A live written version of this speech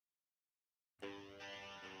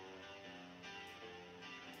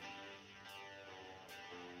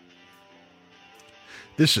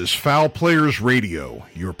This is Foul Players Radio,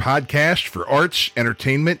 your podcast for arts,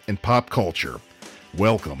 entertainment, and pop culture.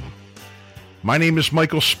 Welcome. My name is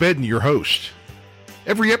Michael Spedden, your host.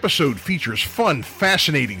 Every episode features fun,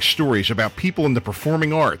 fascinating stories about people in the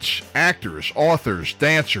performing arts, actors, authors,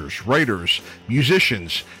 dancers, writers,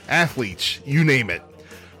 musicians, athletes, you name it.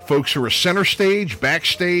 Folks who are center stage,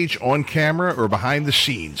 backstage, on camera, or behind the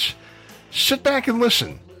scenes. Sit back and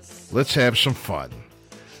listen. Let's have some fun.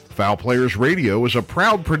 Foul Players Radio is a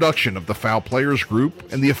proud production of the Foul Players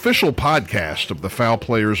Group and the official podcast of the Foul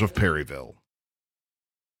Players of Perryville.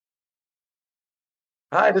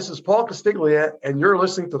 Hi, this is Paul Castiglia, and you're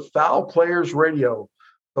listening to Foul Players Radio,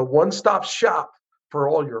 the one-stop shop for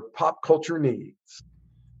all your pop culture needs.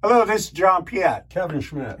 Hello, this is John Piet, Kevin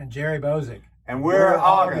Schmidt, and Jerry Bozick. And we're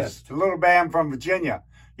August, a little band from Virginia.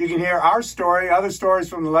 You can hear our story, other stories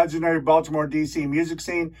from the legendary Baltimore, D.C. music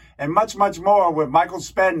scene, and much, much more with Michael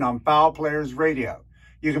Spedden on Foul Players Radio.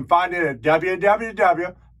 You can find it at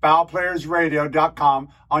www.foulplayersradio.com,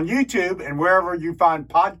 on YouTube, and wherever you find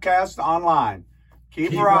podcasts online.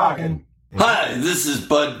 Keep rocking. Hi, this is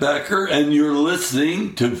Bud Becker, and you're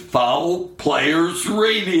listening to Foul Players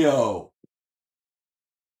Radio.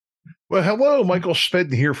 Well, hello, Michael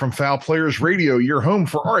Spedden here from Foul Players Radio, your home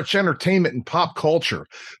for arts, entertainment, and pop culture.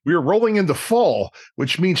 We are rolling into fall,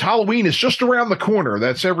 which means Halloween is just around the corner.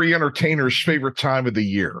 That's every entertainer's favorite time of the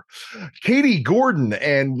year. Katie Gordon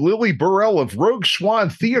and Lily Burrell of Rogue Swan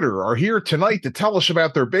Theater are here tonight to tell us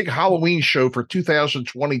about their big Halloween show for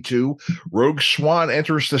 2022, Rogue Swan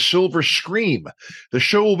Enters the Silver Scream. The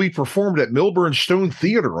show will be performed at Milburn Stone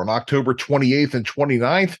Theater on October 28th and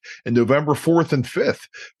 29th and November 4th and 5th.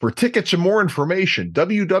 For tickets and more information,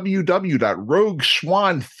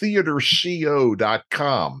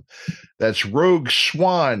 www.rogueswantheaterco.com. That's Rogue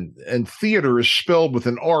Swan, and theater is spelled with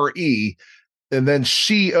an R-E, and then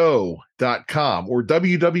co.com, or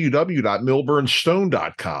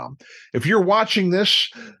www.milburnstone.com. If you're watching this,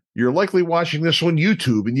 you're likely watching this on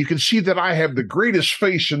YouTube, and you can see that I have the greatest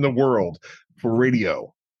face in the world for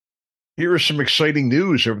radio. Here is some exciting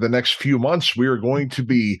news. Over the next few months, we are going to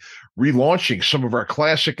be relaunching some of our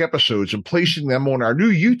classic episodes and placing them on our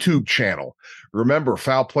new YouTube channel. Remember,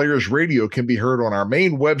 Foul Players Radio can be heard on our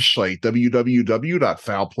main website,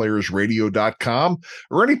 www.foulplayersradio.com,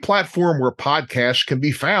 or any platform where podcasts can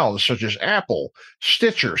be found, such as Apple,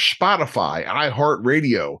 Stitcher, Spotify,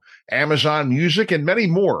 iHeartRadio, Amazon Music, and many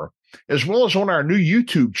more, as well as on our new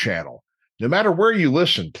YouTube channel. No matter where you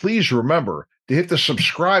listen, please remember to hit the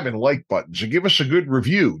subscribe and like buttons and give us a good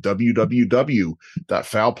review,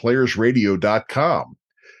 www.foulplayersradio.com.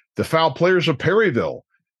 The Foul Players of Perryville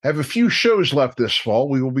have a few shows left this fall.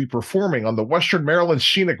 We will be performing on the Western Maryland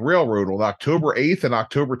Scenic Railroad on October 8th and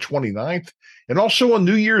October 29th, and also on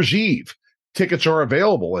New Year's Eve. Tickets are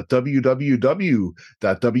available at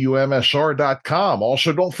www.wmsr.com.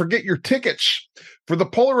 Also, don't forget your tickets for the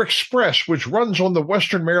Polar Express, which runs on the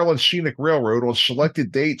Western Maryland Scenic Railroad on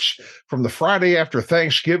selected dates from the Friday after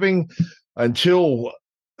Thanksgiving until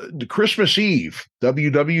Christmas Eve,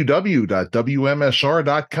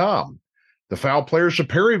 www.wmsr.com. The Foul Players of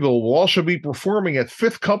Perryville will also be performing at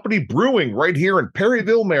Fifth Company Brewing right here in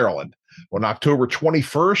Perryville, Maryland on October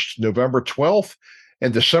 21st, November 12th,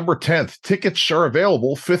 and December 10th. Tickets are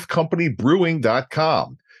available,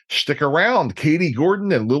 fifthcompanybrewing.com. Stick around. Katie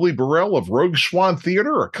Gordon and Lily Burrell of Rogue Swan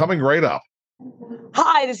Theater are coming right up.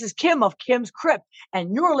 Hi, this is Kim of Kim's Crypt,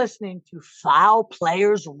 and you're listening to Foul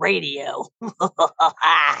Players Radio.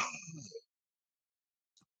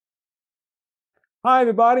 Hi,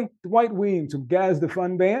 everybody. Dwight Weems from Gaz the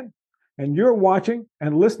Fun Band, and you're watching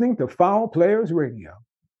and listening to Foul Players Radio.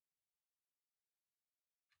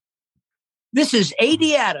 This is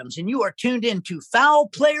A.D. Adams, and you are tuned in to Foul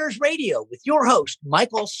Players Radio with your host,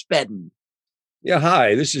 Michael Spedden. Yeah,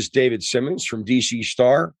 hi, this is David Simmons from DC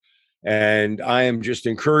Star, and I am just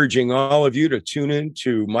encouraging all of you to tune in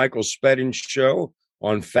to Michael Spedden's show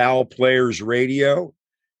on Foul Players Radio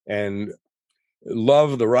and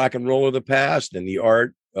love the rock and roll of the past and the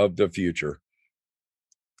art of the future.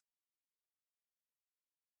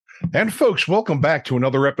 And folks, welcome back to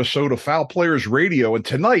another episode of Foul Players Radio. And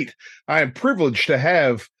tonight, I am privileged to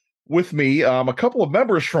have with me a couple of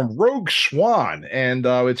members from Rogue Swan, and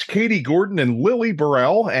it's Katie Gordon and Lily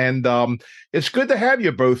Burrell. And it's good to have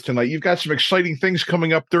you both tonight. You've got some exciting things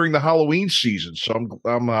coming up during the Halloween season, so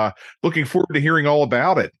I'm looking forward to hearing all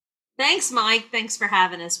about it. Thanks, Mike. Thanks for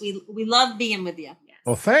having us. We love being with you.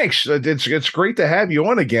 Well, thanks. It's great to have you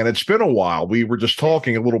on again. It's been a while. We were just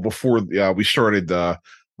talking a little before we started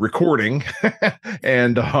recording,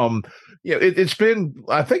 and Yeah, it's been,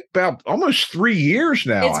 I think, about almost 3 years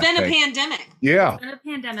now. It's been a pandemic. Yeah. It's been a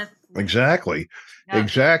pandemic. Exactly. Yeah.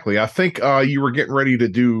 Exactly. I think you were getting ready to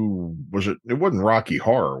do, it wasn't Rocky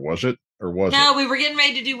Horror, was it? Or was No, it? we were getting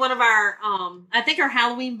ready to do one of our, I think our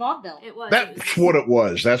Halloween vaudeville. It was. That's what it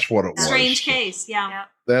was. That's what it was. Strange Case. Yeah.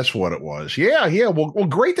 That's what it was. Yeah. Yeah. Well,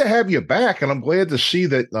 great to have you back. And I'm glad to see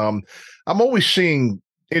that. I'm always seeing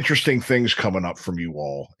interesting things coming up from you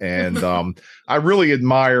all. And I really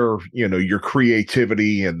admire, your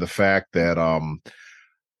creativity and the fact that,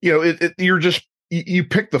 you're just, you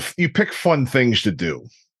pick fun things to do,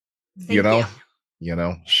 so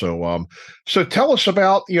tell us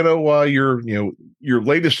about, your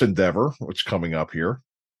latest endeavor, what's coming up here.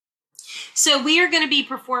 So we are going to be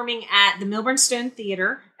performing at the Milburn Stone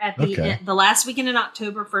Theater at the last weekend in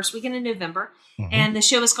October, first weekend in November. Mm-hmm. And the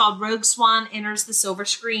show is called Rogue Swan Enters the Silver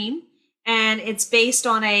Screen. And it's based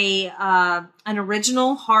on an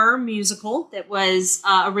original horror musical that was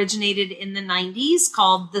originated in the 90s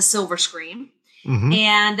called The Silver Screen. Mm-hmm.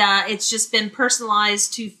 And it's just been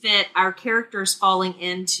personalized to fit our characters falling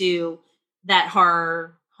into that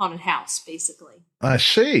horror haunted house, basically. I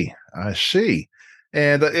see.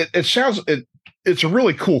 And it sounds, it's a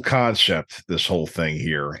really cool concept, this whole thing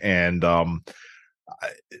here. And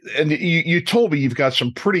you told me you've got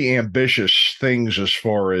some pretty ambitious things as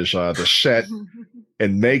far as the set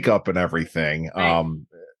and makeup and everything. Right.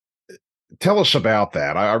 Tell us about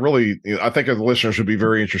that. I think the listeners would be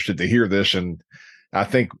very interested to hear this. And I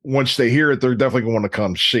think once they hear it, they're definitely going to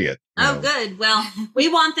come see it. Good. Well, we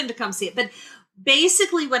want them to come see it. But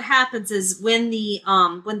basically what happens is when the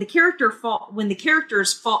characters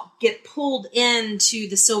get pulled into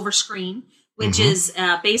the silver screen, which mm-hmm. is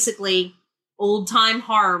basically old time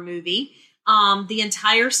horror movie, the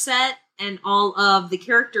entire set and all of the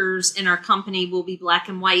characters in our company will be black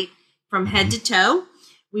and white from head to toe.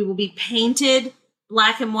 We will be painted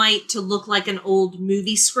black and white to look like an old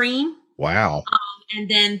movie screen. Wow. And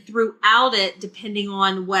then throughout it, depending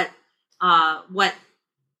on what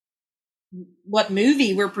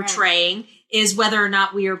movie we're portraying, is whether or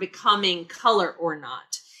not we are becoming color or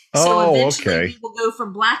not. So eventually we will go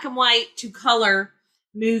from black and white to color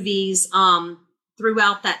movies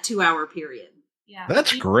throughout that 2-hour period. Yeah.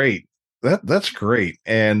 That's great. That's great.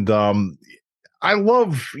 And I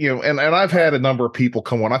love, and I've had a number of people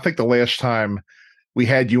come on. I think the last time we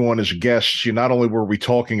had you on as guests, not only were we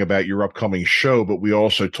talking about your upcoming show, but we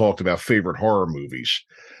also talked about favorite horror movies.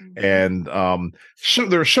 Mm-hmm. And so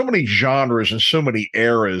there are so many genres and so many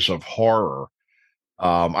eras of horror.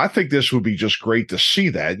 I think this would be just great to see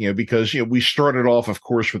that, because, we started off, of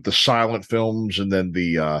course, with the silent films and then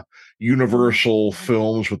the Universal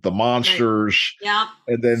films with the monsters. Right. Yeah.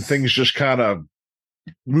 And then things just kind of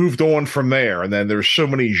moved on from there. And then there's so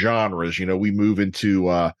many genres, we move into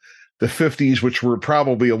the 50s, which were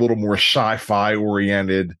probably a little more sci-fi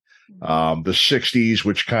oriented. The 60s,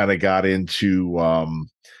 which kind of got into, and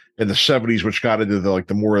the 70s, which got into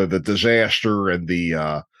the more of the disaster and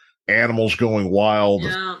the animals going wild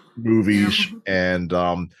movies. Yeah. And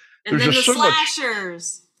there's just so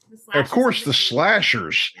slashers. Of course, the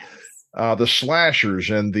slashers. The slashers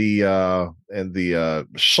and the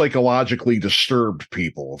psychologically disturbed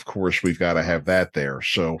people. Of course, we've got to have that there.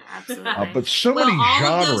 So, but so many genres.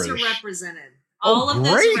 All of those are represented. All of those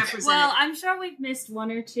are represented. Well, I'm sure we've missed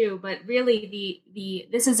one or two, but really,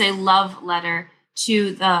 this is a love letter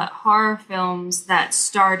to the horror films that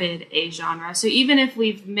started a genre. So even if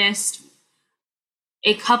we've missed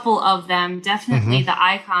a couple of them, definitely mm-hmm. the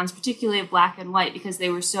icons, particularly of black and white, because they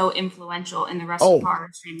were so influential in the rest of horror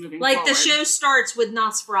stream moving forward. The show starts with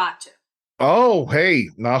Nosferatu. Oh, hey,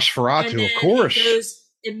 Nosferatu, of course.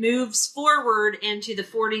 It moves forward into the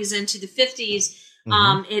 40s, into the 50s.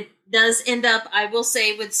 Mm-hmm. It does end up, I will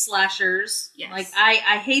say, with slashers. Yes.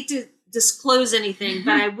 I hate to disclose anything,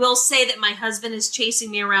 but I will say that my husband is chasing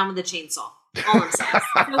me around with a chainsaw. All I'm saying.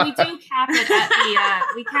 So we do cap it at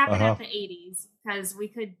the 80s. Because we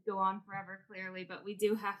could go on forever, clearly, but we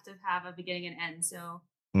do have to have a beginning and end. So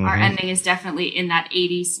mm-hmm. our ending is definitely in that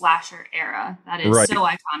 80s slasher era. That is so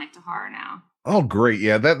iconic to horror now. Oh, great.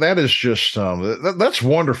 Yeah, that is just, that's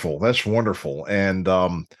wonderful. That's wonderful. And I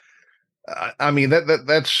mean, I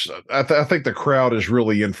think the crowd is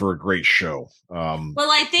really in for a great show.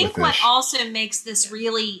 Well, I think what also makes this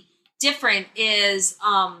really different is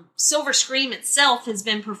Silver Scream itself has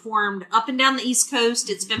been performed up and down the East Coast.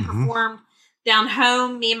 It's been mm-hmm. performed down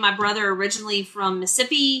home. Me and my brother originally from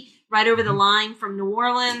Mississippi, right over the line from New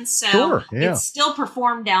Orleans. So it's still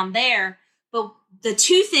performed down there. But the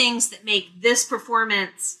two things that make this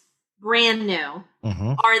performance brand new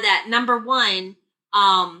mm-hmm. are that, number one,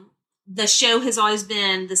 the show has always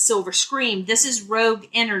been the Silver Scream. This is Rogue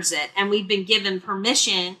Enters It, and we've been given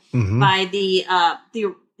permission by the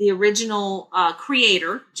original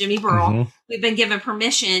creator, Jimmy Burrell. We've been given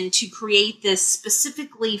permission to create this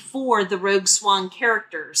specifically for the Rogue Swan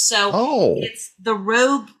characters. So it's the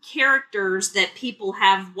Rogue characters that people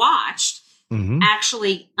have watched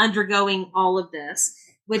actually undergoing all of this,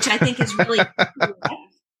 which I think is really cool.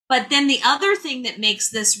 But then the other thing that makes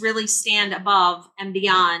this really stand above and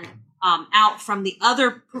beyond out from the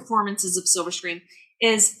other performances of Silver Scream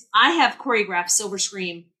is I have choreographed Silver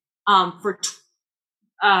Scream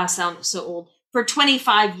sound so old. For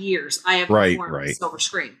 25 years, I have performed Silver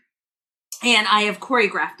Scream. And I have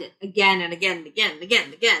choreographed it again and again and again and again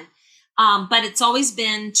and again. But it's always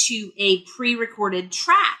been to a pre-recorded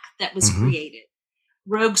track that was created.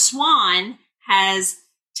 Rogue Swan has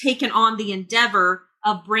taken on the endeavor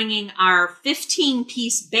of bringing our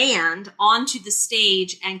 15-piece band onto the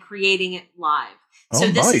stage and creating it live. So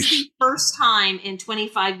this is the first time in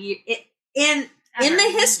 25 years in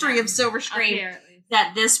the history of Silver Scream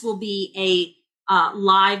that this will be a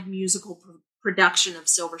live musical production of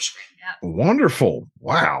Silver Scream. Wonderful.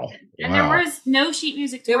 Wow. And there was no sheet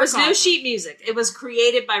music. There was no sheet music. It was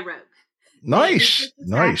created by Rogue. Nice.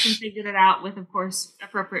 And figured it out with, of course,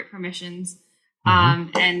 appropriate permissions.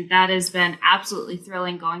 And that has been absolutely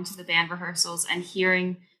thrilling going to the band rehearsals and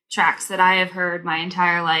hearing tracks that I have heard my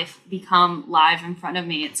entire life become live in front of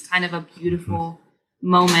me. It's kind of a beautiful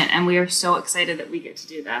moment, and we are so excited that we get to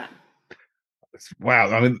do that. Wow.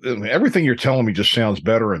 I mean, everything you're telling me just sounds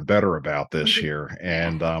better and better about this here.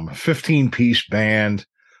 And 15-piece band,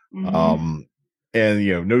 and,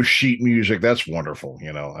 no sheet music. That's wonderful.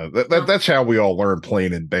 That's how we all learn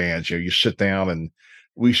playing in bands. You sit down, and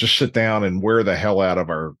we used to sit down and wear the hell out of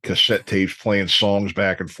our cassette tapes, playing songs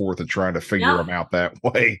back and forth and trying to figure them out that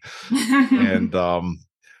way. And,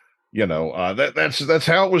 that's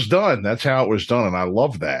how it was done. That's how it was done. And I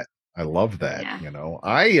love that.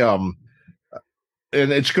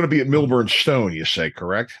 And it's going to be at Milburn Stone, you say,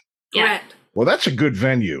 correct? Correct. Well, that's a good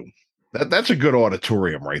venue. That's a good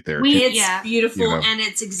auditorium right there. It's beautiful, and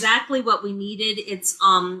it's exactly what we needed. It's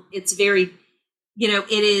very,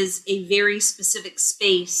 it is a very specific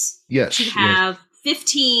space to have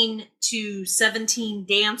 15 to 17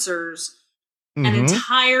 dancers, an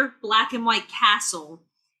entire black and white castle,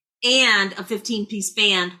 and a 15-piece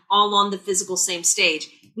band all on the physical same stage.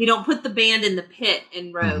 We don't put the band in the pit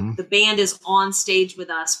in Rogue. The band is on stage with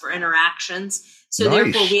us for interactions. So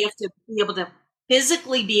therefore we have to be able to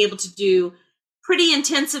physically be able to do pretty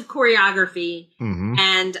intensive choreography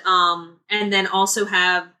and then also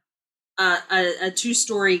have a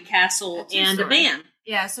two-story castle and a band.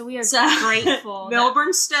 Yeah, so we are grateful.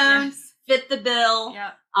 Milburn Stone fit the bill.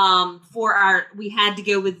 We had to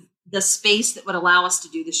go with the space that would allow us to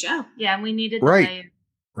do the show. Yeah, and we needed the layer.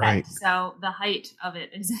 Right. So the height of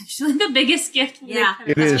it is actually the biggest gift.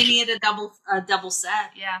 Because we needed a double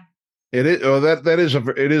set. Yeah. It is. Oh,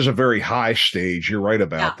 it is a very high stage. You're right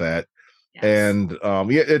about that. Yes. And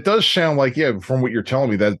it does sound like from what you're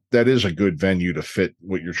telling me that is a good venue to fit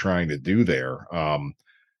what you're trying to do there. I've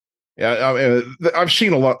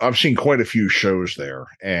seen a lot. I've seen quite a few shows there,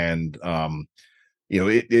 and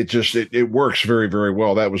it works very, very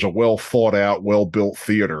well. That was a well thought out, well built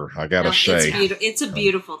theater. I gotta say, it's a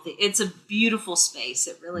beautiful thing. It's a beautiful space.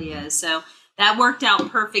 It really is. So that worked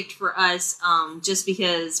out perfect for us. Just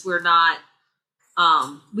because we're not,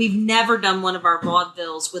 we've never done one of our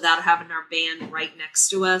vaudevilles without having our band right next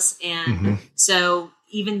to us, and so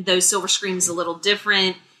even though Silver Scream's a little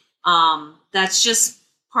different, that's just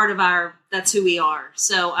part of that's who we are.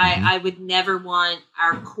 So I would never want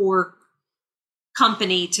our core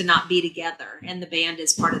company to not be together, and the band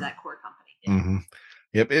is part of that core company.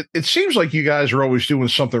 Yep. It seems like you guys are always doing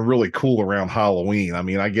something really cool around Halloween. I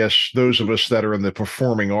mean, I guess those of us that are in the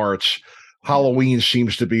performing arts, Halloween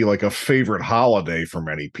seems to be like a favorite holiday for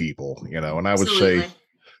many people, and I would say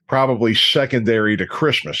probably secondary to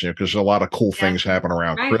Christmas, because a lot of cool things happen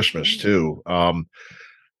around Christmas too.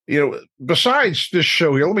 Besides this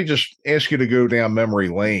show here, let me just ask you to go down memory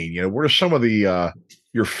lane. What are some of the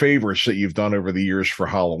your favorites that you've done over the years for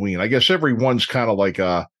Halloween? I guess everyone's kind of like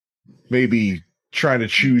maybe trying to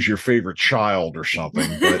choose your favorite child or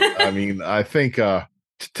something. But I mean, I think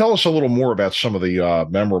tell us a little more about some of the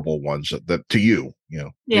memorable ones that to you,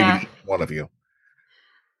 maybe one of you.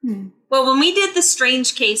 Well, when we did the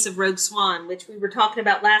Strange Case of Rogue Swan, which we were talking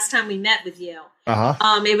about last time we met with you,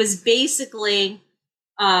 it was basically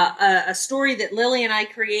a story that Lily and I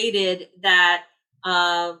created that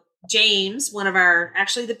James,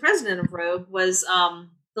 the president of Rogue, was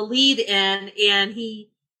the lead in, and he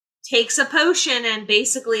takes a potion, and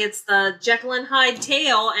basically it's the Jekyll and Hyde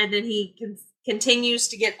tale, and then he continues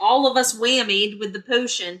to get all of us whammied with the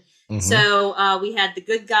potion. Mm-hmm. So we had the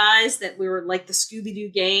good guys that we were like the Scooby-Doo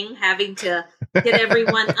gang, having to get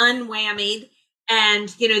everyone unwhammied. And,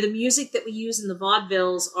 the music that we use in the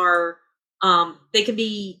vaudevilles are, they can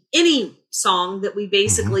be any song that we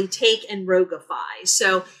basically take and roguify.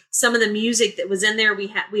 So some of the music that was in there,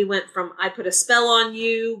 we went from I Put a Spell on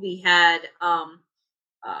You, we had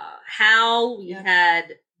Howl, we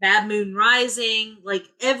had Bad Moon Rising, like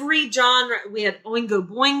every genre. We had Oingo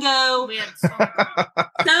Boingo. We had so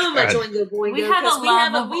much Oingo Boingo. We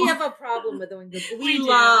have a problem with Oingo Boingo. We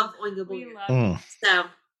love Oingo Boingo. So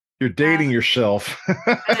you're dating yourself.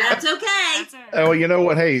 That's okay. Oh, you know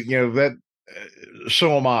what? Hey, that.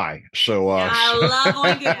 So am I. So I love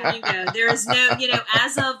Oingo Boingo. There is no,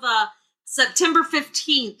 as of September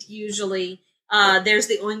 15th, usually there's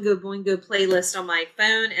the Oingo Boingo playlist on my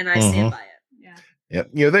phone, and I stand by it.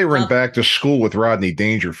 Yeah, they were in Back to School with Rodney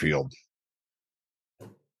Dangerfield.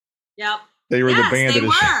 Yep. They were the band. They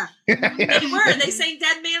were. They were. They sang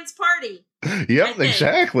Dead Man's Party. Yep,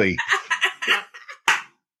 exactly.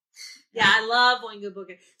 Yeah, I love Oingo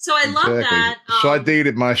Boingo. So I love that. So I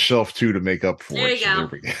dated myself too to make up for there it. You go.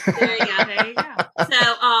 There you go. There you go. So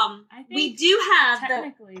I think we do have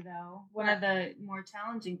technically though, one of the more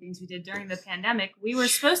challenging things we did during the pandemic, we were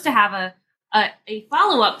supposed to have a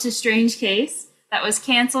follow-up to Strange Case that was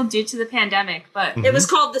canceled due to the pandemic, but it was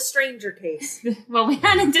called The Stranger Case. Well, we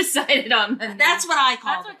hadn't decided on that. That's what I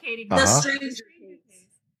call it. That's what Katie The Stranger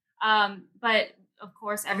Case. But of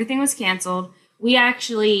course, everything was canceled. We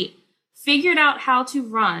actually figured out how to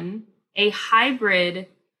run a hybrid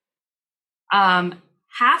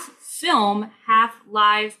half film, half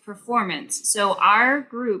live performance. So our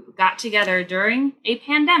group got together during a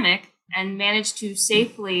pandemic and managed to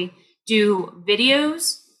safely do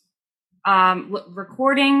videos,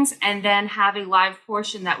 recordings, and then have a live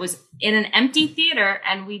portion that was in an empty theater,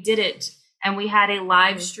 and we did it, and we had a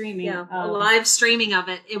live streaming. Yeah, a live streaming of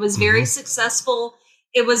it. It was very successful.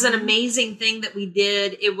 It was an amazing thing that we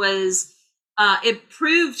did. It was, it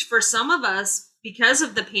proved for some of us, because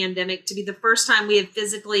of the pandemic, to be the first time we had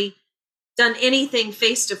physically done anything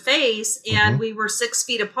face to face, and we were 6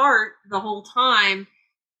 feet apart the whole time.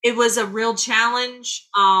 It was a real challenge.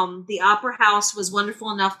 The Opera House was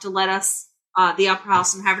wonderful enough to let us, the Opera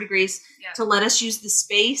House in Havre de Grace, to let us use the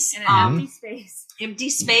space. In an empty space. Empty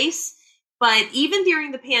space. But even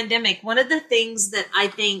during the pandemic, one of the things that I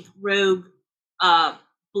think Rogue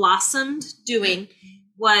blossomed doing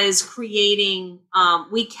was creating,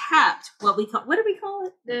 we kept what did we call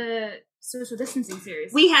it? The social distancing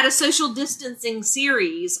series. We had a social distancing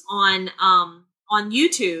series on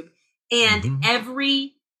YouTube, and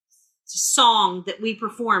every song that we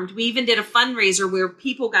performed, we even did a fundraiser where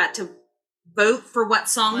people got to vote for what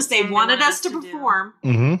songs they wanted us to perform.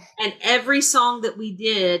 And every song that we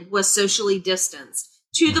did was socially distanced,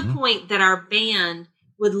 to the point that our band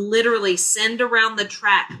would literally send around the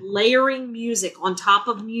track layering music on top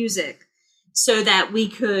of music so that we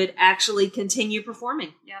could actually continue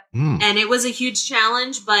performing. And it was a huge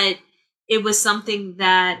challenge, but it was something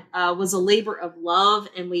that was a labor of love,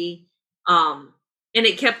 and we and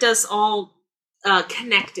it kept us all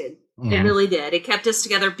connected. It really did. It kept us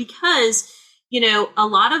together because, a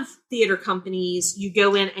lot of theater companies, you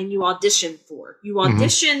go in and you audition for. You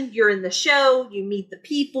audition, you're in the show, you meet the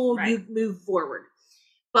people, you move forward.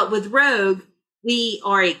 But with Rogue, we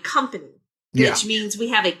are a company, which means we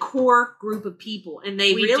have a core group of people, and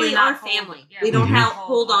they really are family. We don't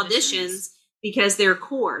hold auditions because they're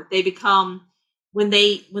core. They become, when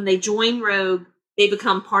they join Rogue, they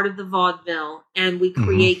become part of the vaudeville, and we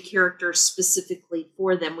create characters specifically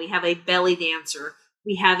for them. We have a belly dancer.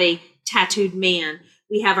 We have a tattooed man.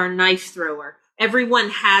 We have our knife thrower. Everyone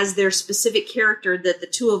has their specific character that the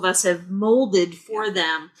two of us have molded for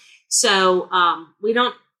them. So we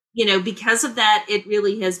don't, because of that, it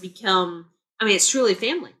really has become, it's truly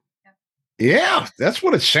family. Yeah, that's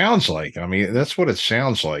what it sounds like. That's what it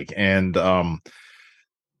sounds like. And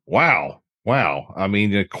wow.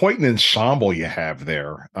 Quite an ensemble you have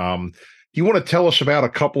there. Do you want to tell us about a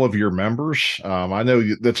couple of your members? I know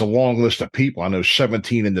that's a long list of people. I know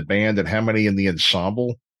 17 in the band, and how many in the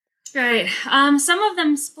ensemble? Right. Some of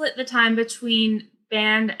them split the time between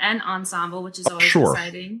band and ensemble, which is always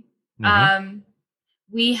exciting.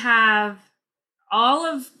 We have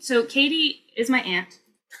so Katie is my aunt.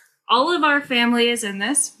 All of our family is in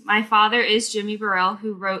this. My father is Jimmy Burrell,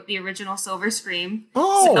 who wrote the original Silver Scream.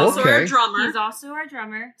 Oh, He's also our drummer. He's also our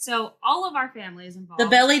drummer. So all of our family is involved. The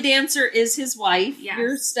belly dancer is his wife,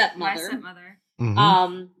 your stepmother. My stepmother.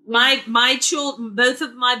 My children, both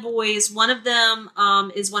of my boys, one of them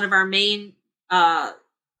is one of our main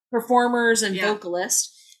performers and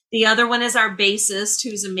vocalist. The other one is our bassist,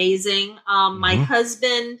 who's amazing. My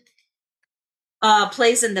husband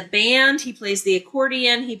plays in the band. He plays the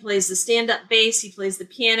accordion. He plays the stand-up bass. He plays the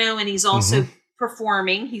piano, and he's also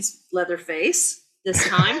performing. He's Leatherface this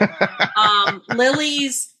time.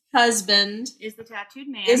 Lily's husband is the tattooed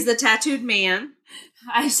man.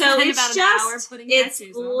 So it's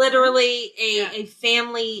literally a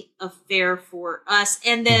family affair for us,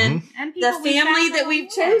 and then and the family that we've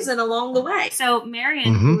chosen along the way. So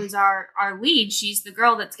Marion, who is our lead, she's the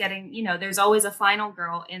girl that's getting, there's always a final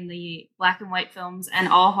girl in the black and white films and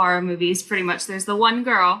all horror movies. Pretty much, there's the one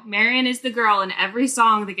girl. Marion is the girl in every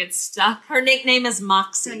song that gets stuck. Her nickname is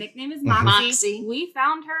Moxie. Moxie. We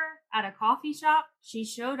found her at a coffee shop. She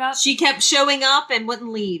showed up. She kept showing up and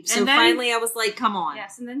wouldn't leave. So finally I was like, come on.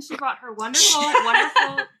 Yes, and then she brought her wonderful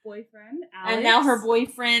boyfriend, Alex. And now her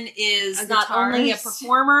boyfriend is not only a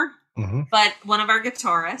performer, but one of our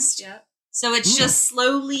guitarists. Yep. So it's just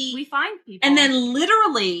slowly... We find people. And then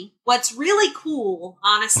literally, what's really cool,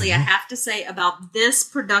 honestly, I have to say about this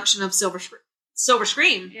production of Silver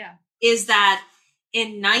Scream is that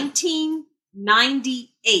in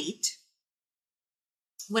 1998...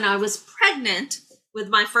 when I was pregnant with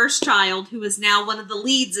my first child, who is now one of the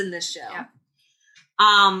leads in this show,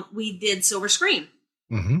 we did Silver Scream.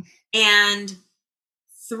 And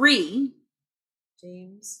 3,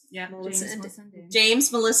 James,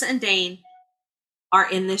 Melissa, and Dane are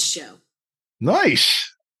in this show.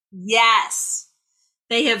 Nice. Yes.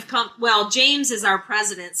 They have come. Well, James is our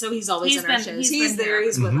president, so he's always in our shows. He's there.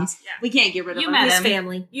 He's with us. Yeah. We can't get rid of him. His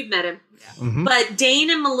family. You've met him. Yeah. But Dane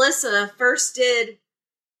and Melissa first did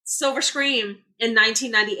Silver Scream in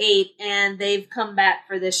 1998, and they've come back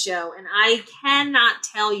for this show, and I cannot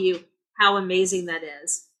tell you how amazing that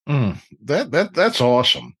is. That's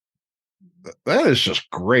awesome. That is just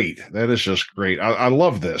great. That is just great. I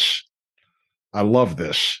love this. I love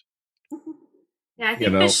this. Yeah, I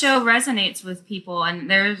think the show resonates with people, and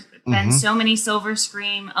there's been so many Silver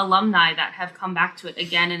Scream alumni that have come back to it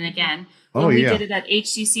again and again. When we did it at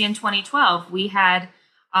HCC in 2012, we had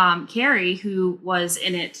Carrie, who was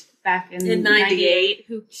in it back in 98,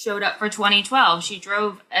 who showed up for 2012. She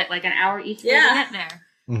drove at like an hour each way to get there.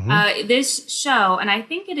 This show, and I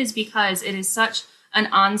think it is because it is such an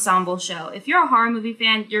ensemble show. If you're a horror movie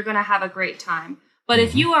fan, you're going to have a great time. But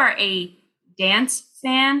if you are a dance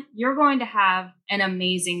fan, you're going to have an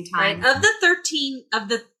amazing time. Right.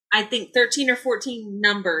 I think 13 or 14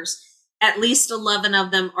 numbers, at least 11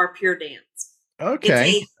 of them are pure dance.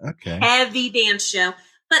 Okay. It's a heavy dance show.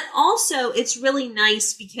 But also, it's really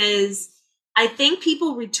nice because I think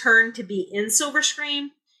people return to be in Silver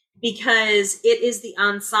Scream because it is the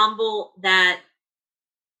ensemble that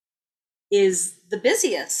is the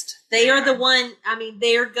busiest. They are the one,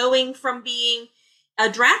 they are going from being a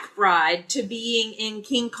Drac Bride to being in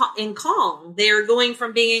in Kong. They are going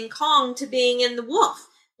from being in Kong to being in the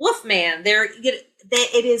Wolfman.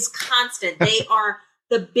 It is constant. They are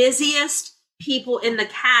the busiest people in the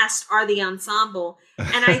cast are the ensemble.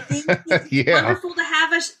 And I think it's wonderful to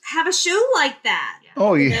have a show like that.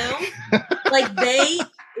 Oh, yeah.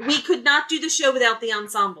 We could not do the show without the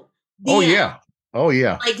ensemble. Yeah.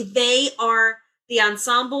 Like they are the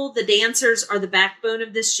ensemble, the dancers are the backbone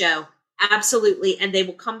of this show. Absolutely. And they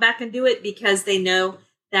will come back and do it because they know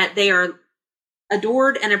that they are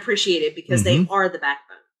adored and appreciated because they are the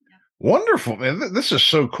backbone. Wonderful, man. This is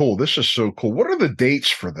so cool. What are the dates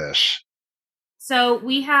for this? So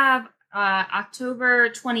we have October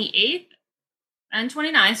 28th and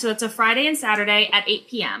 29th. So it's a Friday and Saturday at 8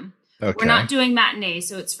 p.m. Okay. We're not doing matinees.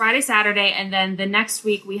 So it's Friday, Saturday. And then the next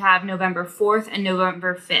week we have November 4th and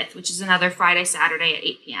November 5th, which is another Friday, Saturday at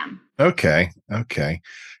 8 p.m. Okay.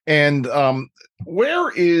 And do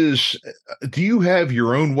you have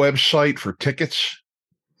your own website for tickets?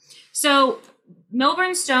 So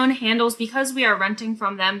Milburn Stone handles, because we are renting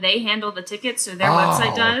from them, they handle the tickets, so their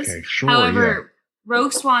website does. Okay, sure, however,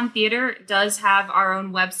 Rogue Swan Theater does have our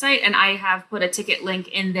own website, and I have put a ticket link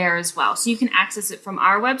in there as well. So you can access it from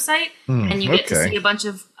our website, and you get to see a bunch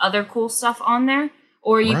of other cool stuff on there,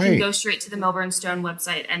 or you can go straight to the Milburn Stone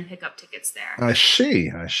website and pick up tickets there. I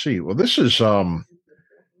see. Well, this is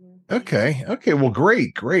okay. Well,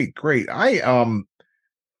 great.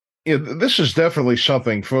 This is definitely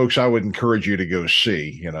something, folks, I would encourage you to go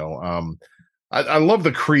see. I love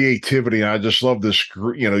the creativity. And I just love this.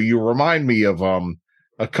 You remind me of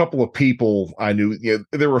a couple of people I knew.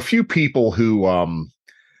 There were a few people who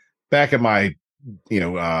back in my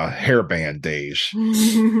hairband days,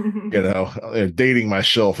 dating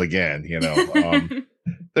myself again,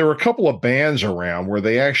 there were a couple of bands around where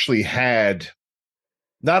they actually had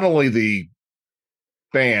not only the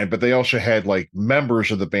band, but they also had like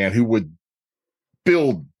members of the band who would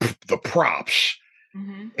build the props,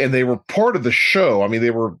 and they were part of the show. I mean,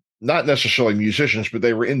 they were not necessarily musicians, but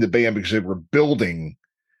they were in the band because they were building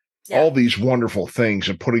all these wonderful things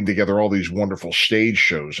and putting together all these wonderful stage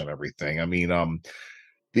shows and everything. I mean,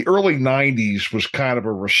 the early 90s was kind of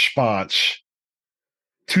a response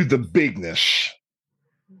to the bigness,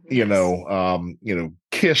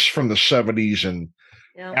 Kiss from the 70s and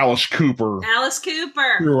Alice Cooper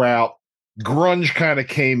throughout. Grunge kind of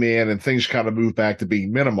came in and things kind of moved back to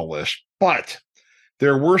being minimalist, but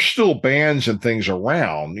there were still bands and things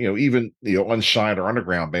around, even, unsigned or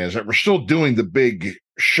underground bands that were still doing the big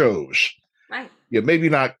shows. Right. Maybe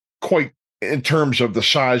not quite in terms of the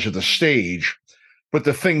size of the stage, but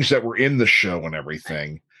the things that were in the show and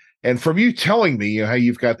everything. Right. And from you telling me how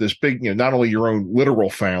you've got this big, not only your own literal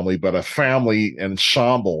family, but a family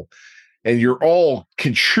ensemble, and you're all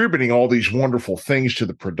contributing all these wonderful things to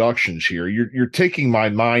the productions here. You're taking my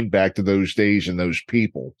mind back to those days and those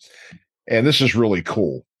people. And this is really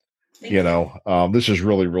cool. This is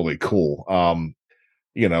really, really cool. I'd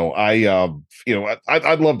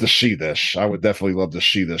love to see this. I would definitely love to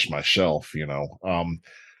see this myself,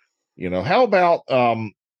 how about,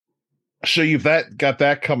 so you've got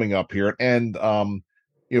that coming up here and,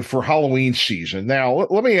 for Halloween season. Now,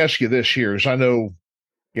 let me ask you this here, as I know,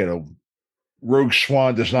 Rogue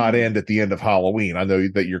Swan does not end at the end of Halloween. I know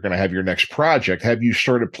that you're going to have your next project. Have you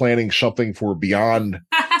started planning something for beyond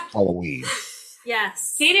Halloween?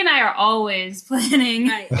 Yes. Katie and I are always planning.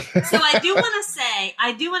 Right. So I do want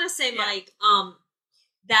to say, Mike,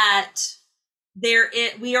 that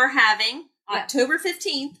we are having October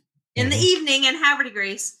 15th in the evening in Haverty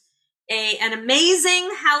Grace, an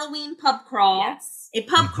amazing Halloween pub crawl. Yes. A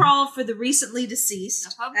pub crawl for the recently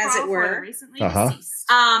deceased, as it were. Deceased.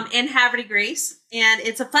 In Haverty Grace. And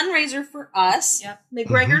it's a fundraiser for us. Yep.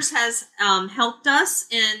 McGregor's has helped us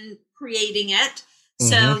in creating it.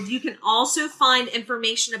 So you can also find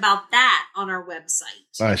information about that on our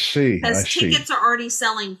website. I see. Because tickets are already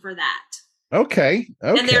selling for that. Okay.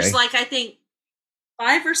 And there's I think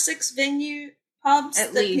 5 or 6 pubs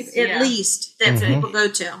at least that people go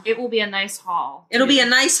to. It will be a nice hall. It'll be a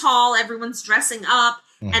nice hall. Everyone's dressing up.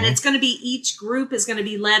 And it's going to be, each group is going to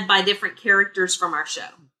be led by different characters from our show.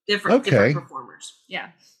 Different performers. Yeah.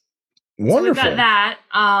 Wonderful. So we've got that.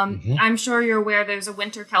 I'm sure you're aware there's a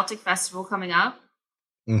Winter Celtic Festival coming up.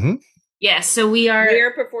 Yes, so we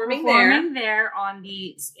are performing there on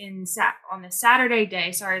the Saturday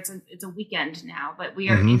day. Sorry, it's a weekend now, but we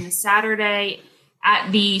are in the Saturday at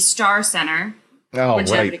the Star Center. Oh,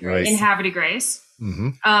 right. In Haverty Grace.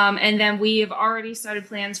 And then we have already started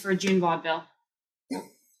plans for a June vaudeville.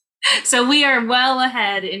 So we are well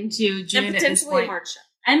ahead into June and at this point. A March show.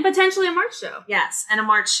 And potentially a March show. Yes, and a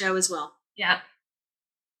March show as well. Yeah.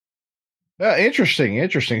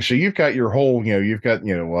 Interesting. So you've got your whole, you've got,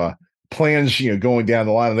 plans, going down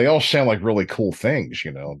the line, and they all sound like really cool things,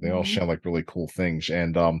 they all sound like really cool things.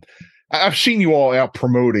 And I've seen you all out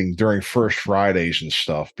promoting during First Fridays and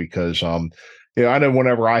stuff because, I know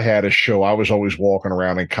whenever I had a show, I was always walking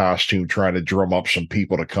around in costume trying to drum up some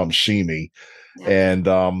people to come see me. And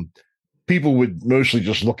people would mostly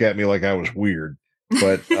just look at me like I was weird.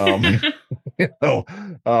 But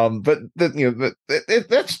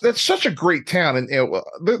that's such a great town, and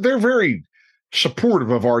they're very supportive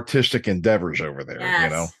of artistic endeavors over there.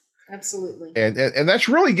 Yes, absolutely. And that's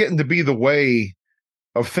really getting to be the way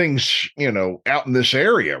of things, out in this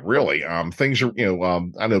area. Really, things are,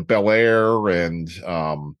 I know Bel Air and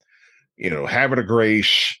Havre de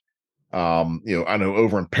Grace. I know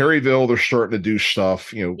over in Perryville they're starting to do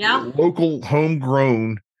stuff. Local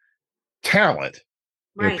homegrown talent.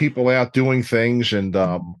 Right. People out doing things and,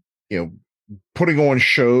 putting on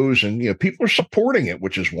shows, and, people are supporting it,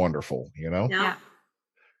 which is wonderful, Yeah,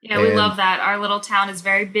 we love that. Our little town is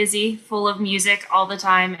very busy, full of music all the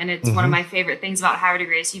time. And it's one of my favorite things about Haverty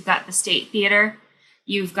Grace. You've got the State Theater,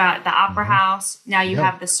 you've got the Opera House. Now you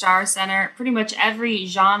have the Star Center. Pretty much every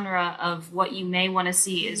genre of what you may want to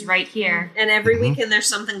see is right here. And every weekend there's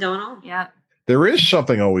something going on. Yeah. There is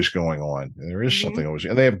something always going on. There is something always,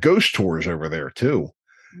 and they have ghost tours over there too.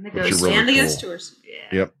 And the ghost tours.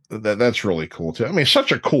 Yeah. Yep. That's really cool too. I mean,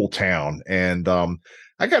 such a cool town. And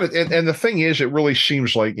I got it. And the thing is, it really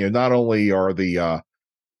seems like, not only are the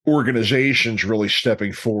organizations really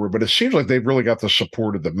stepping forward, but it seems like they've really got the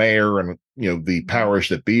support of the mayor and, the powers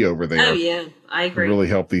that be over there. Oh yeah, I agree. To really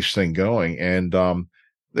help these things going. And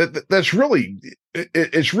that's really,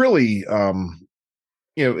 it's really,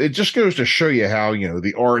 it just goes to show you how,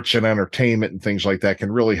 the arts and entertainment and things like that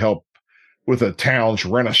can really help with a town's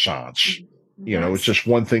renaissance. It's just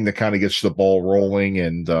one thing that kind of gets the ball rolling.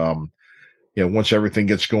 And, once everything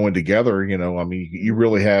gets going together, you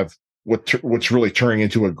really have what's really turning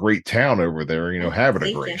into a great town over there, Havre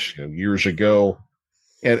de Grace, years ago.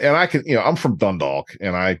 And I can, I'm from Dundalk,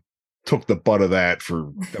 and I took the butt of that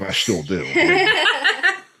and I still do.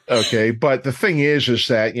 Okay. But the thing is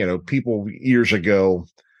that, people years ago,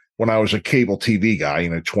 when I was a cable TV guy,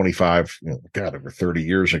 25, over 30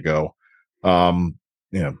 years ago,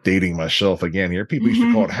 dating myself again here, people used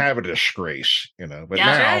to call it Havre de Disgrace, but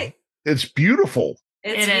now it's beautiful.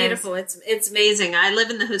 It's beautiful. It's amazing. I live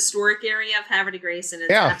in the historic area of Havre de Grace, and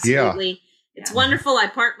it's absolutely, it's wonderful. I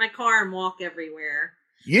park my car and walk everywhere.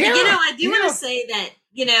 Yeah. And, I do want to say that,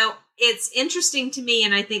 it's interesting to me,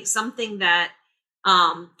 and I think something that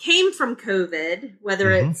came from COVID,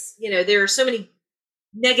 whether it's, there are so many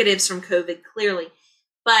negatives from COVID, clearly,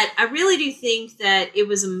 but I really do think that it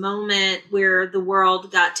was a moment where the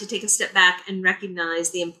world got to take a step back and recognize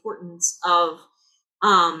the importance of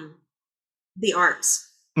the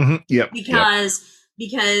arts.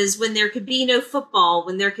 Because when there could be no football,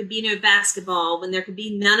 when there could be no basketball, when there could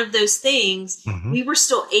be none of those things, we were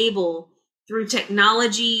still able, through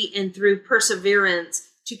technology and through perseverance,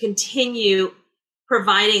 to continue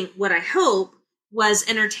providing what I hope was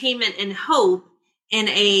entertainment and hope in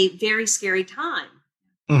a very scary time.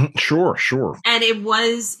 Sure. And it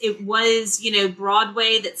was,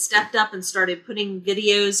 Broadway that stepped up and started putting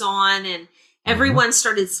videos on, and everyone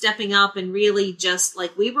started stepping up, and really just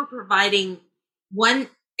like we were providing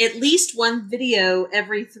at least one video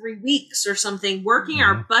every 3 weeks or something, working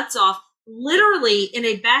our butts off, literally in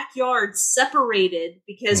a backyard, separated,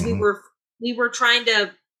 because we were trying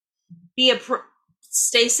to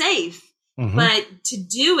stay safe, but to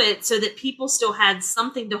do it so that people still had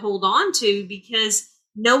something to hold on to, because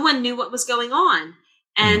no one knew what was going on.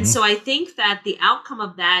 And so I think that the outcome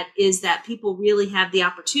of that is that people really have the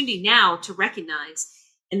opportunity now to recognize,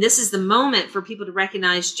 and this is the moment for people to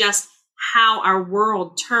recognize just how our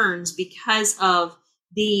world turns because of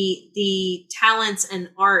the talents and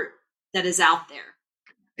art that is out there.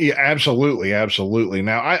 Yeah, absolutely.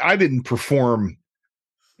 Now, I didn't perform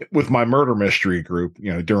with my murder mystery group,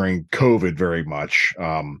 during COVID very much.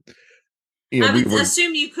 I would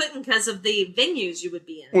assume you couldn't because of the venues you would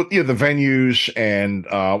be in. Well, the venues and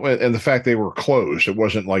the fact they were closed. It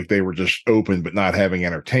wasn't like they were just open but not having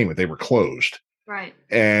entertainment. They were closed. Right.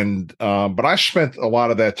 And but I spent a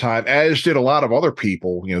lot of that time, as did a lot of other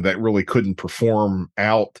people, that really couldn't perform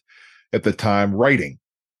out at the time, writing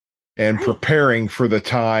and preparing for the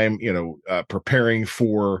time, preparing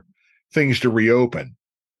for things to reopen.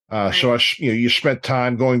 So you spent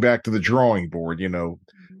time going back to the drawing board,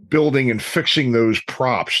 building and fixing those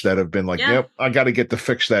props that have been like, yep, I got to get to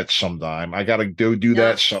fix that sometime. I got to go do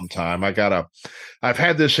that sometime. I've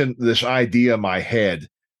had this idea in my head.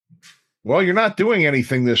 Well, you're not doing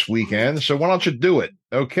anything this weekend, so why don't you do it?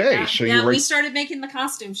 Okay. Yeah. So we started making the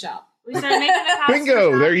costume shop. We started making the costume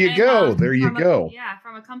Bingo. shop. There you go. There you go.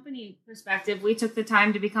 From a company perspective, we took the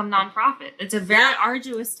time to become nonprofit. It's a very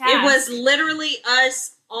arduous task. It was literally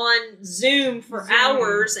us on Zoom for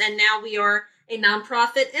hours, and now we are a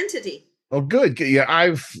nonprofit entity. Oh, good.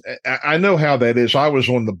 Yeah, I know how that is. I was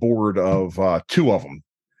on the board of two of them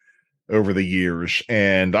over the years,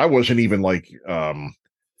 and I wasn't even like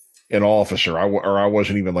an officer. I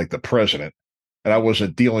wasn't even like the president, and I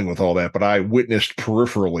wasn't dealing with all that. But I witnessed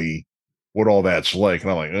peripherally what all that's like,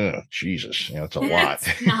 and I'm like, oh, Jesus, it's a lot.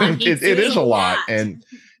 It is a lot, and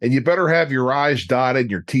you better have your I's dotted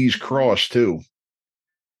and your T's crossed too.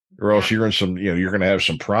 Or else you're in some, you're going to have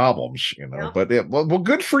some problems, But well,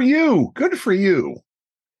 good for you. Good for you.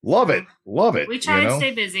 Love it. We try and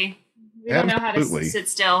stay busy. We don't know how to sit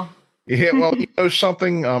still. Yeah, well,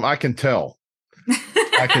 something I can tell.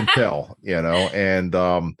 And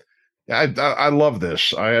I love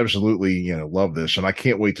this. I absolutely, love this, and I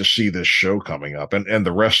can't wait to see this show coming up, and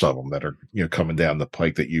the rest of them that are, coming down the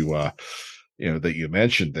pike that you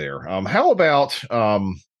mentioned there. How about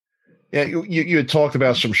you had talked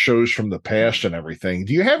about some shows from the past and everything.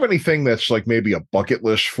 Do you have anything that's like maybe a bucket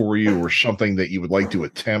list for you, or something that you would like to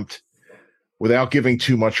attempt without giving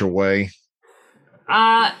too much away?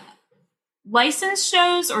 Licensed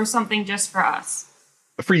shows, or something just for us?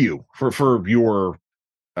 For you, for your,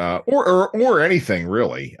 or anything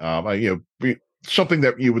really. Something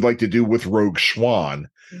that you would like to do with Rogue Swan,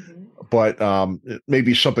 but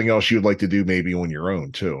maybe something else you'd like to do maybe on your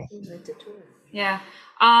own too. Yeah.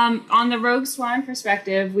 On the Rogue Swan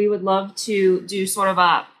perspective, we would love to do sort of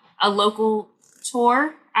a local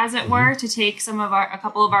tour, as it were, to take a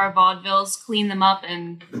couple of our vaudevilles, clean them up,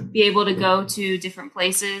 and be able to go to different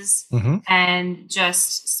places and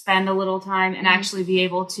just spend a little time and actually be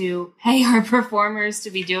able to pay our performers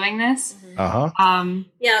to be doing this.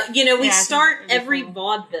 We start every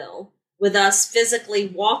vaudeville with us physically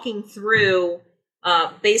walking through,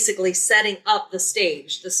 basically setting up the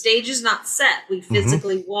stage. The stage is not set. We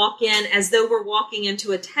physically walk in as though we're walking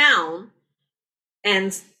into a town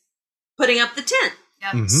and putting up the tent.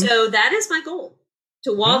 So that is my goal,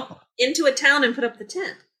 to walk into a town and put up the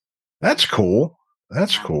tent. That's cool.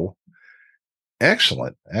 That's cool.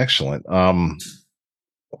 Excellent. Wow.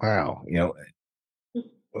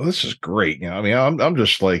 Well, this is great. I'm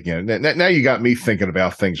just like, now you got me thinking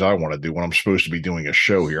about things I want to do when I'm supposed to be doing a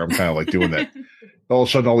show here. I'm kind of like doing that. All of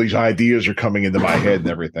a sudden, all these ideas are coming into my head and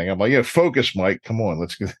everything. I'm like, focus, Mike. Come on,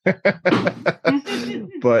 let's get.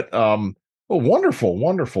 But,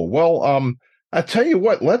 wonderful. Well, I tell you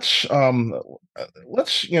what, let's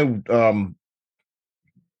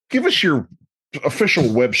give us your official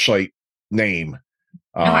website name.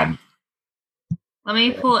 Let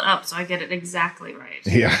me pull it up so I get it exactly right.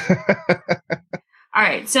 Yeah. All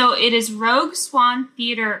right. So it is Rogue Swan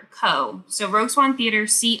Theater Co. So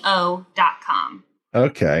RogueSwanTheaterCo.com.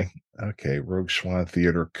 Okay. Rogue Swan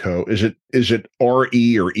Theater Co. Is it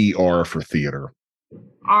R-E or E-R for theater?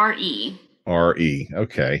 R-E. R-E.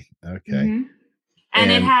 Okay. And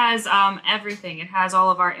it has everything. It has all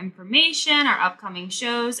of our information, our upcoming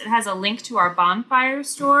shows. It has a link to our Bonfire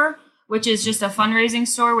store, which is just a fundraising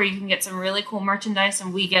store where you can get some really cool merchandise,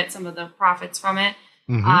 and we get some of the profits from it.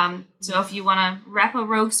 So if you want to rep a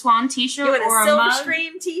Rogue Swan t-shirt or a Silver mug,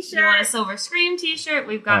 Scream t-shirt, you want a Silver Scream t-shirt,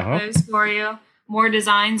 we've got those for you. More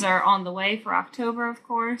designs are on the way for October, of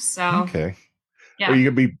course. So okay. Yeah. Are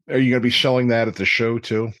you gonna be selling that at the show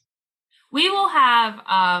too? We will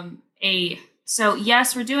have So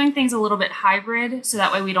yes, we're doing things a little bit hybrid, so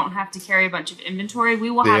that way we don't have to carry a bunch of inventory.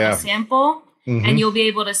 We will have a sample, and you'll be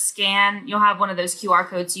able to scan. You'll have one of those QR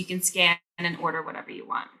codes so you can scan and order whatever you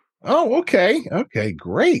want. Oh, okay.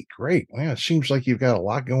 Great. Man, it seems like you've got a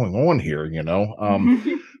lot going on here,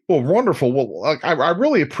 Well, wonderful. Well, I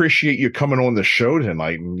really appreciate you coming on the show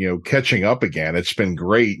tonight and, catching up again. It's been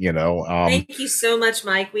great, Thank you so much,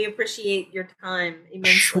 Mike. We appreciate your time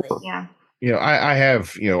immensely. Sure. Yeah. I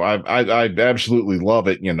have, I absolutely love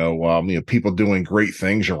it. People doing great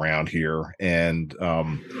things around here. And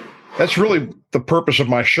that's really the purpose of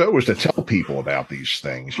my show, is to tell people about these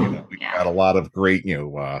things. We've got a lot of great,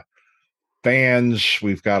 fans.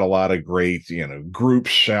 We've got a lot of great,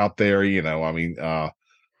 groups out there,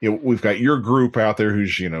 we've got your group out there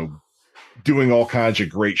who's, doing all kinds of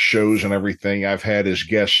great shows and everything. I've had as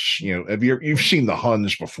guests, you've seen the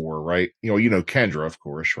Huns before, right? Kendra, of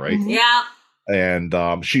course, right? Yeah. And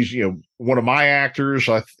she's, one of my actors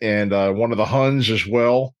and one of the Huns as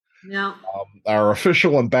well. Yeah. Our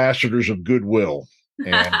official ambassadors of goodwill.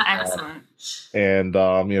 And, Excellent. And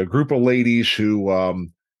a group of ladies who,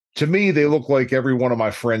 to me, they look like every one of my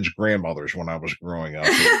friends' grandmothers when I was growing up.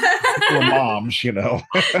 Or moms,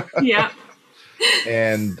 Yeah.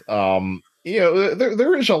 And,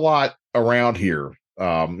 there is a lot around here.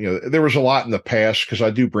 There was a lot in the past, because I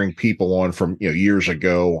do bring people on from, years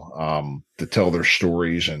ago, to tell their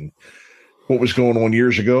stories, and what was going on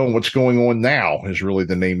years ago and what's going on now is really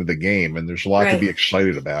the name of the game. And there's a lot to be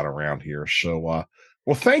excited about around here. So, well,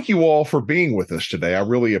 thank you all for being with us today. I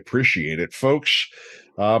really appreciate it, folks.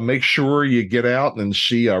 Make sure you get out and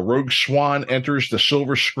see Rogue Swan Enters the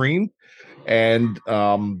Silver Screen, and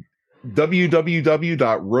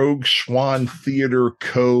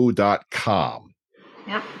www.rogueswantheaterco.com.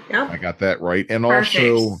 Yep. I got that right. And Perfect.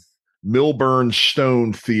 Also Milburn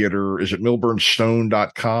Stone Theater. Is it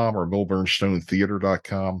milburnstone.com or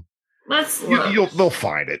milburnstonetheater.com? Let's look. They'll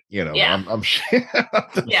find it. Yeah. I'm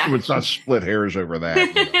let's not split hairs over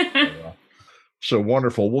that. So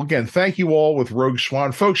wonderful. Well, again, thank you all with Rogue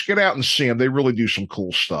Swan. Folks, get out and see them. They really do some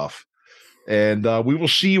cool stuff. And we will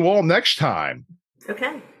see you all next time.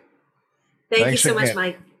 Okay. Thank you so much,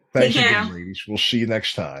 Mike. Thanks Take care. again, ladies. We'll see you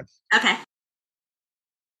next time. Okay.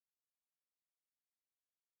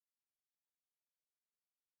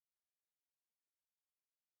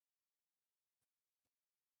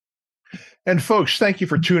 And folks, thank you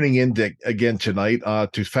for tuning in again tonight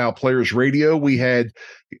to Foul Players Radio. We had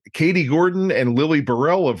Katie Gordon and Lily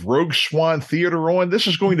Burrell of Rogue Swan Theater on. This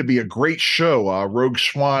is going to be a great show. Rogue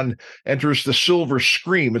Swan Enters the Silver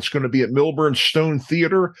Scream. It's going to be at Milburn Stone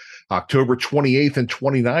Theater, October 28th and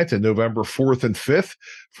 29th, and November 4th and 5th.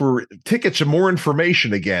 For tickets and more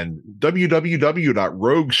information, again,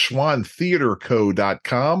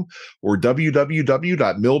 www.rogueswantheaterco.com or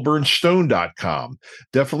www.milburnstone.com.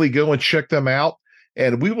 Definitely go and check them out.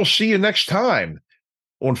 And we will see you next time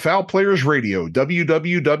on Foul Players Radio,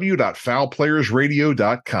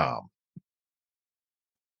 www.foulplayersradio.com.